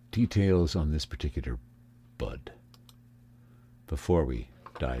details on this particular bud before we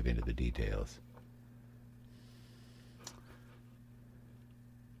dive into the details.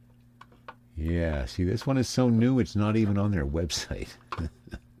 Yeah, see, this one is so new it's not even on their website.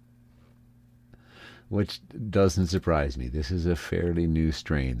 Which doesn't surprise me. This is a fairly new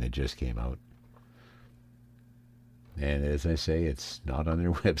strain that just came out. And as I say, it's not on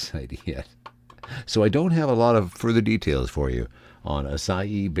their website yet. So I don't have a lot of further details for you on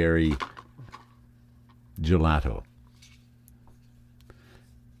Acai Berry Gelato.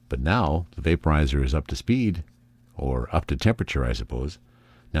 But now the vaporizer is up to speed, or up to temperature, I suppose.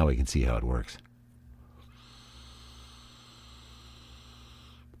 Now we can see how it works.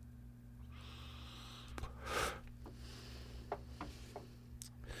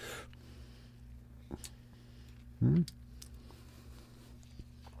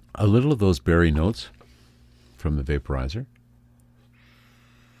 A little of those berry notes from the vaporizer.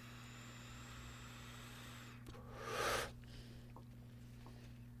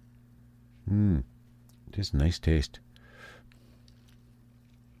 Just a nice taste.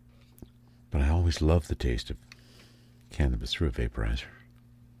 But I always love the taste of cannabis through a vaporizer.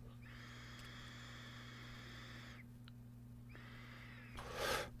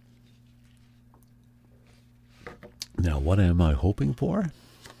 Now, what am I hoping for?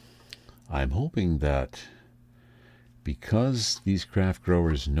 I'm hoping that because these craft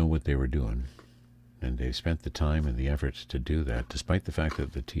growers know what they were doing, and they've spent the time and the effort to do that, despite the fact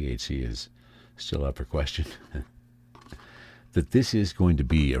that the THC is still up for question, that this is going to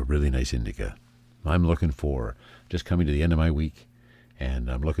be a really nice indica. I'm looking for, just coming to the end of my week, and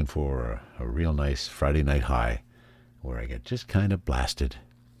I'm looking for a real nice Friday night high where I get just kind of blasted,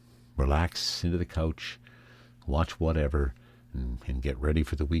 relax into the couch, watch whatever, and get ready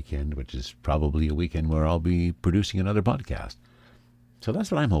for the weekend, which is probably a weekend where I'll be producing another podcast. So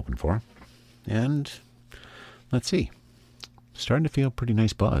that's what I'm hoping for. And let's see. Starting to feel a pretty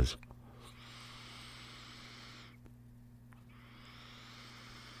nice buzz.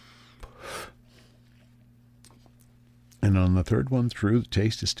 And on the third one through, the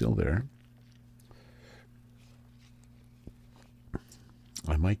taste is still there.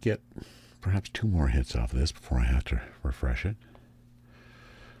 I might get perhaps 2 more hits off of this before I have to refresh it.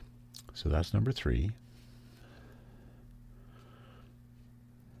 So that's number 3.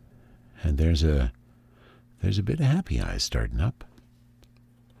 And there's a bit of happy eyes starting up.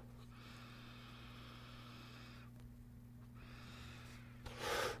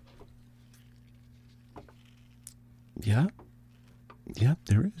 Yeah,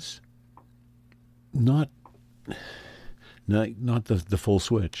 there is. Not the full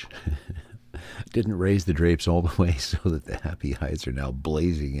switch. Didn't raise the drapes all the way so that the happy eyes are now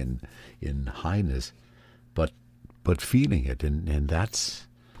blazing in highness, but feeling it, and that's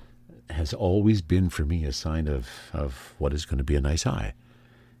has always been for me a sign of what is going to be a nice eye.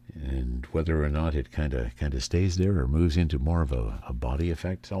 And whether or not it kind of stays there or moves into more of a body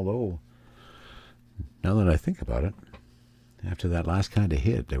effect, although now that I think about it, after that last kind of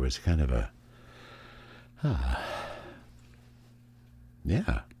hit, there was kind of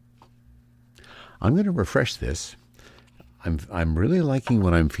yeah. I'm going to refresh this. I'm really liking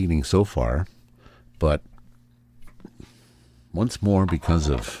what I'm feeling so far, but once more, because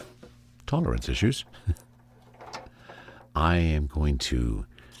of tolerance issues, I am going to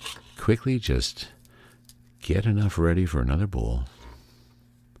quickly just get enough ready for another bowl.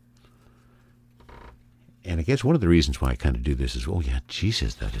 And I guess one of the reasons why I kind of do this is, oh yeah,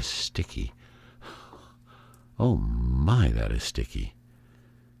 Jesus, that is sticky. Oh my, that is sticky.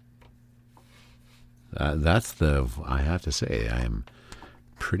 I have to say, I am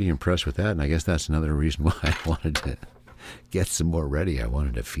pretty impressed with that, and I guess that's another reason why I wanted to get some more ready. I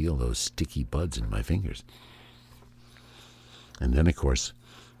wanted to feel those sticky buds in my fingers. And then, of course,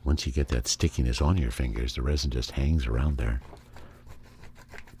 once you get that stickiness on your fingers, the resin just hangs around there.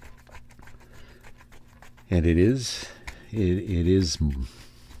 And it is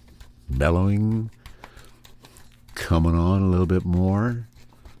mellowing, coming on a little bit more,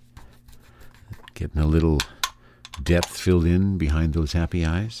 getting a little depth filled in behind those happy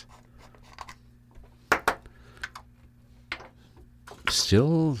eyes.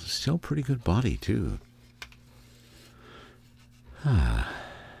 Still pretty good body too. It's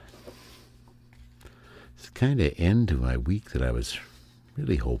the kind of end to my week that I was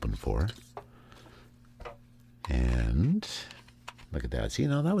really hoping for. And look at that. See,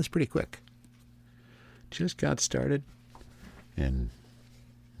 now that was pretty quick. Just got started, and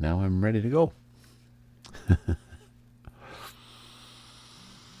now I'm ready to go.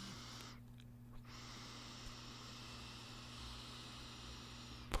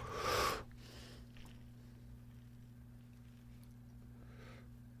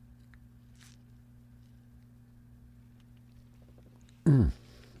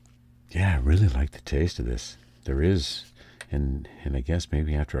 Yeah, I really like the taste of this. There is, and I guess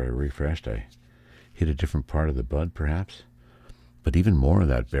maybe after I refreshed, I hit a different part of the bud, perhaps. But even more of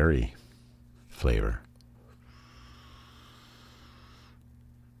that berry flavor.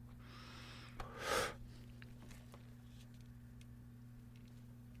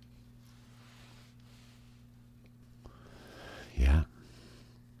 Yeah.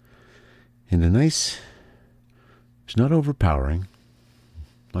 And it's not overpowering.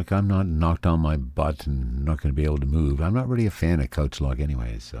 Like, I'm not knocked on my butt and not going to be able to move. I'm not really a fan of couch log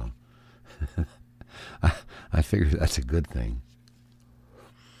anyway, so I figure that's a good thing.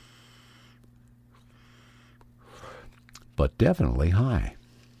 But definitely high.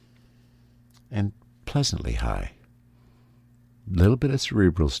 And pleasantly high. A little bit of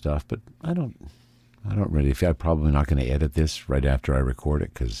cerebral stuff, but I don't really feel. I'm probably not going to edit this right after I record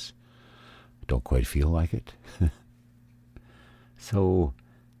it because I don't quite feel like it. So,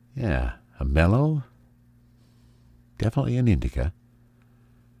 yeah, a mellow, definitely an indica.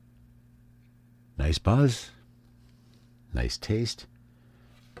 Nice buzz, nice taste.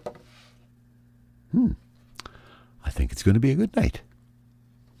 I think it's going to be a good night.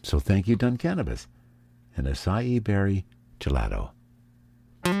 So thank you, Dunn Cannabis, and Acai Berry Gelato.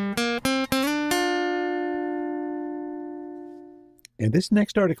 And this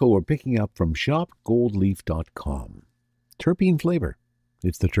next article we're picking up from shopgoldleaf.com. Terpene flavor.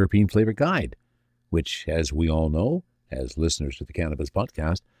 It's the Terpene Flavor Guide, which, as we all know, as listeners to the Cannabis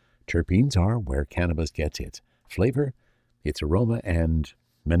podcast, terpenes are where cannabis gets its flavor, its aroma, and,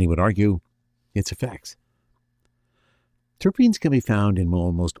 many would argue, its effects. Terpenes can be found in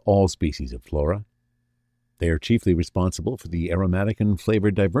almost all species of flora. They are chiefly responsible for the aromatic and flavor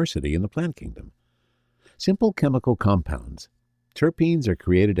diversity in the plant kingdom. Simple chemical compounds, terpenes are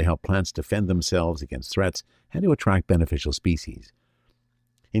created to help plants defend themselves against threats and to attract beneficial species.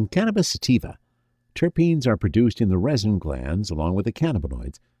 In cannabis sativa, terpenes are produced in the resin glands along with the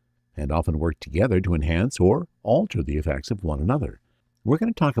cannabinoids and often work together to enhance or alter the effects of one another. We're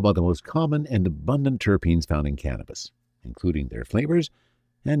going to talk about the most common and abundant terpenes found in cannabis, including their flavors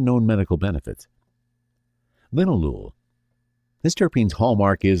and known medical benefits. Linalool. This terpene's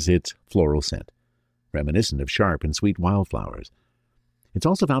hallmark is its floral scent, reminiscent of sharp and sweet wildflowers. It's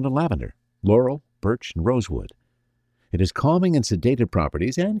also found in lavender, laurel, birch, and rosewood. It has calming and sedative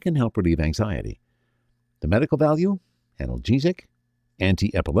properties and can help relieve anxiety. The medical value? Analgesic,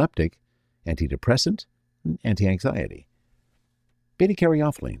 anti-epileptic, antidepressant, and anti-anxiety.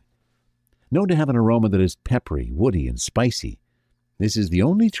 Beta-caryophyllene. Known to have an aroma that is peppery, woody, and spicy, this is the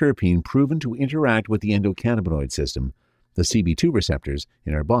only terpene proven to interact with the endocannabinoid system, the CB2 receptors,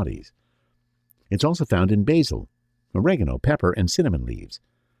 in our bodies. It's also found in basil, oregano, pepper, and cinnamon leaves.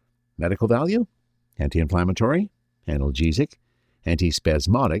 Medical value: anti-inflammatory, analgesic,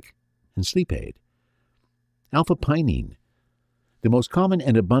 antispasmodic, and sleep aid. Alpha-pinene. The most common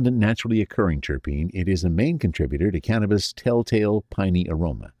and abundant naturally occurring terpene, it is a main contributor to cannabis' telltale piney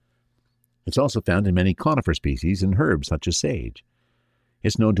aroma. It's also found in many conifer species and herbs such as sage.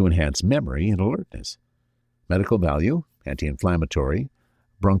 It's known to enhance memory and alertness. Medical value: anti-inflammatory,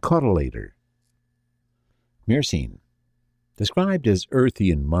 bronchodilator. Myrcene. Described as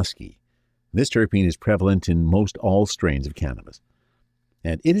earthy and musky, this terpene is prevalent in most all strains of cannabis,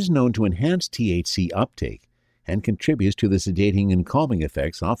 and it is known to enhance THC uptake and contributes to the sedating and calming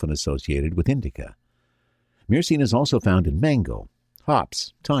effects often associated with indica. Myrcene is also found in mango,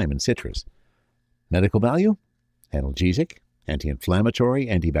 hops, thyme, and citrus. Medical value: analgesic, anti-inflammatory,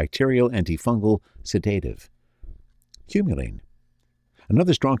 antibacterial, antifungal, sedative. Humulene.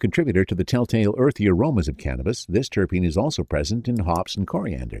 Another strong contributor to the telltale earthy aromas of cannabis, this terpene is also present in hops and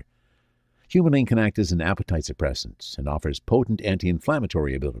coriander. Humulene can act as an appetite suppressant and offers potent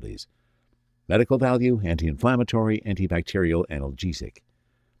anti-inflammatory abilities. Medical value: anti-inflammatory, antibacterial, analgesic.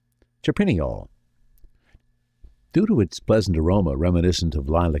 Terpineol. Due to its pleasant aroma reminiscent of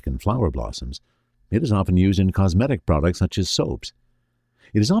lilac and flower blossoms, it is often used in cosmetic products such as soaps.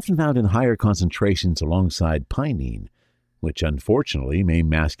 It is often found in higher concentrations alongside pinene, which unfortunately may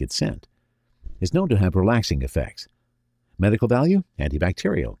mask its scent. It's known to have relaxing effects. Medical value: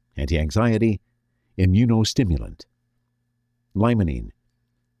 antibacterial, anti-anxiety, immunostimulant. Limonene.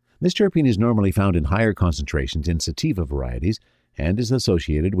 This terpene is normally found in higher concentrations in sativa varieties and is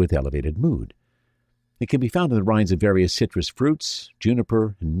associated with elevated mood. It can be found in the rinds of various citrus fruits,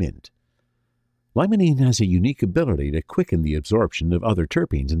 juniper, and mint. Limonene has a unique ability to quicken the absorption of other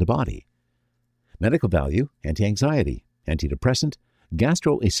terpenes in the body. Medical value: anti-anxiety, antidepressant,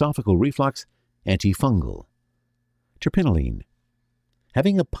 gastroesophageal reflux, antifungal. Terpinolene.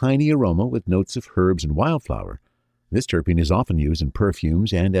 Having a piney aroma with notes of herbs and wildflower, this terpene is often used in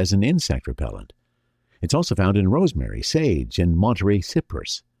perfumes and as an insect repellent. It's also found in rosemary, sage, and Monterey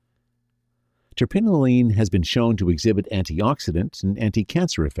cypress. Terpinolene has been shown to exhibit antioxidant and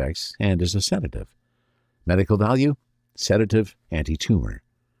anti-cancer effects and as a sedative. Medical value: sedative, anti-tumor.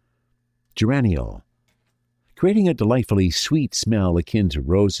 Geraniol. Creating a delightfully sweet smell akin to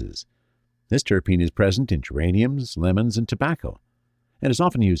roses, this terpene is present in geraniums, lemons, and tobacco, and is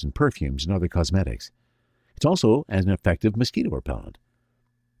often used in perfumes and other cosmetics. It's also an effective mosquito repellent.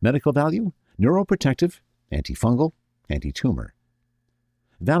 Medical value: neuroprotective, antifungal, anti-tumor.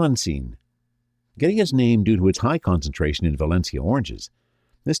 Valencine. Getting its name due to its high concentration in Valencia oranges,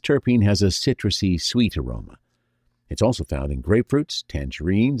 this terpene has a citrusy, sweet aroma. It's also found in grapefruits,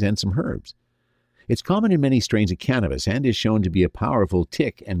 tangerines, and some herbs. It's common in many strains of cannabis and is shown to be a powerful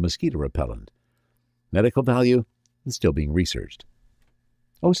tick and mosquito repellent. Medical value is still being researched.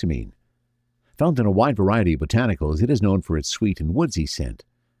 Ocimene. Found in a wide variety of botanicals, it is known for its sweet and woodsy scent.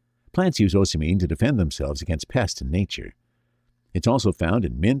 Plants use ocimene to defend themselves against pests in nature. It's also found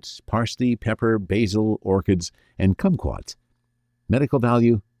in mint, parsley, pepper, basil, orchids, and kumquats. Medical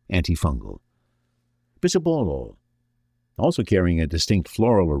value: antifungal. Bisabolol. Also carrying a distinct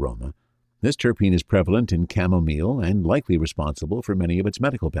floral aroma, this terpene is prevalent in chamomile and likely responsible for many of its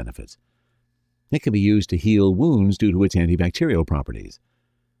medical benefits. It can be used to heal wounds due to its antibacterial properties.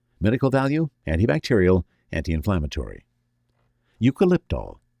 Medical value: antibacterial, anti-inflammatory.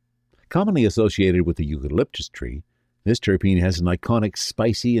 Eucalyptol. Commonly associated with the eucalyptus tree, this terpene has an iconic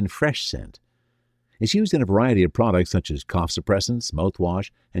spicy and fresh scent. It's used in a variety of products such as cough suppressants,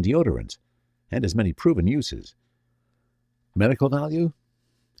 mouthwash, and deodorants, and has many proven uses. Medical value: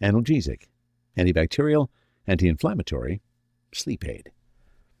 analgesic, antibacterial, anti-inflammatory, sleep aid.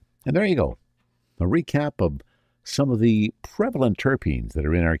 And there you go, a recap of some of the prevalent terpenes that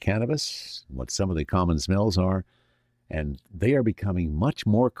are in our cannabis, what some of the common smells are, and they are becoming much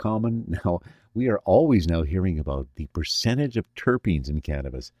more common. Now, we are always now hearing about the percentage of terpenes in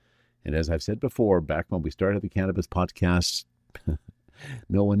cannabis. And as I've said before, back when we started the Cannabis podcast,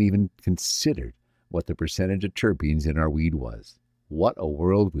 no one even considered what the percentage of terpenes in our weed was. What a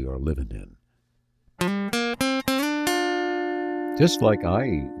world we are living in. Just like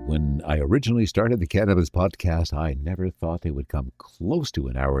when I originally started the Cannabis podcast, I never thought they would come close to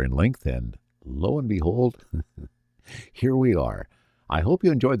an hour in length, and lo and behold, here we are. I hope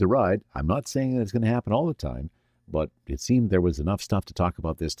you enjoyed the ride. I'm not saying that it's going to happen all the time, but it seemed there was enough stuff to talk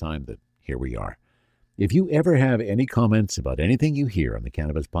about this time that here we are. If you ever have any comments about anything you hear on the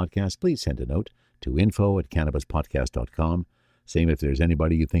Cannabis Podcast, please send a note to info@cannabispodcast.com. Same if there's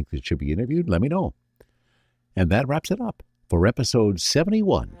anybody you think that should be interviewed, let me know. And that wraps it up for episode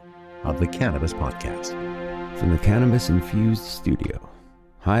 71 of the Cannabis Podcast. From the cannabis-infused studio,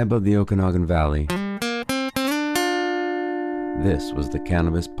 high above the Okanagan Valley, this was the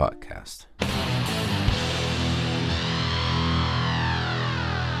Cannabis Podcast.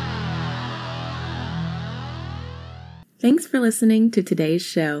 Thanks for listening to today's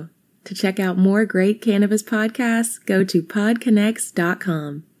show. To check out more great cannabis podcasts, go to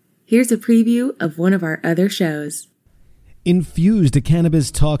podconnects.com. Here's a preview of one of our other shows. Infused, a cannabis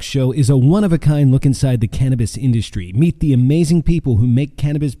talk show, is a one-of-a-kind look inside the cannabis industry. Meet the amazing people who make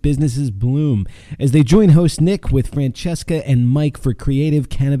cannabis businesses bloom as they join host Nick with Francesca and Mike for creative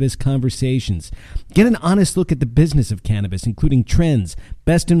cannabis conversations. Get an honest look at the business of cannabis, including trends,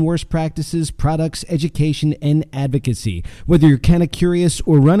 best and worst practices, products, education, and advocacy. Whether you're canna curious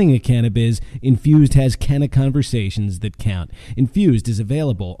or running a cannabis, Infused has canna conversations that count. Infused is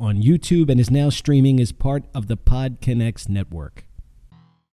available on YouTube and is now streaming as part of the PodConnects network.